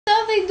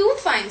stuff, they do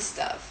find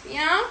stuff, you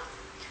know,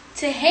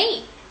 to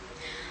hate.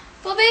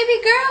 But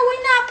baby girl,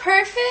 we're not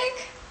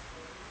perfect.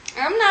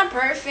 I'm not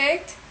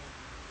perfect.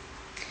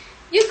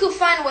 You could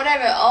find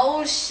whatever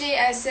old shit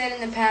I said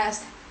in the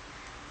past.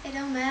 It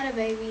don't matter,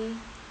 baby.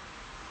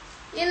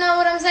 You know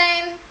what I'm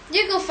saying?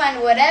 You could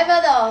find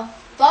whatever the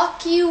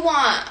fuck you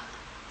want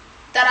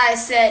that I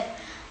said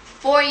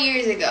 4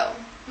 years ago.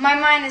 My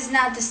mind is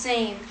not the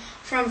same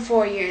from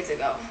 4 years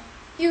ago.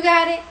 You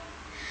got it?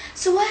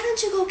 So why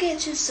don't you go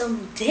get you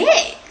some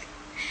dick?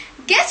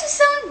 Get you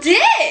some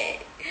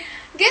dick.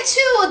 Get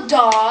you a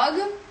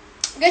dog.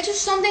 Get you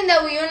something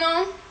that will,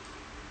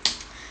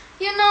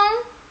 you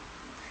know,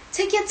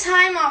 take your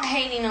time off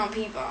hating on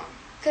people.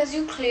 Because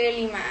you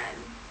clearly mad.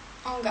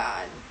 Oh,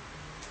 God.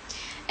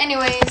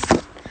 Anyways,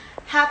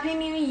 Happy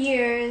New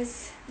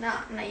Year's. No,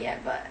 not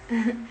yet, but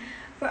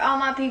for all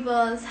my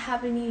peoples,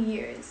 Happy New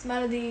Year's.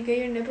 Malu, do you get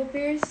your nipple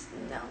pierced?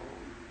 No.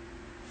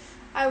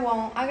 I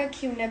won't. I got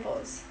cute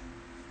nipples.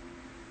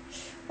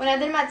 When I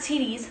did my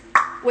titties,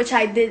 which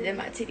I did in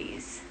my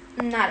titties,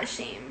 I'm not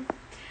ashamed.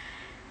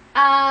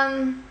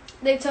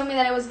 They told me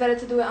that it was better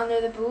to do it under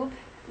the boob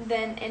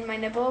than in my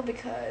nipple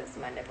because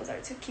my nipples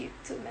are too cute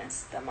to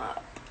mess them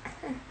up.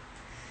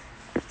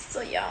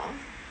 So y'all,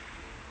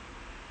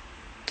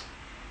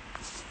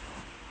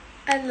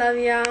 I love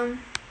y'all.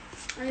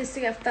 I used to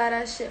get fat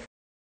ass shit.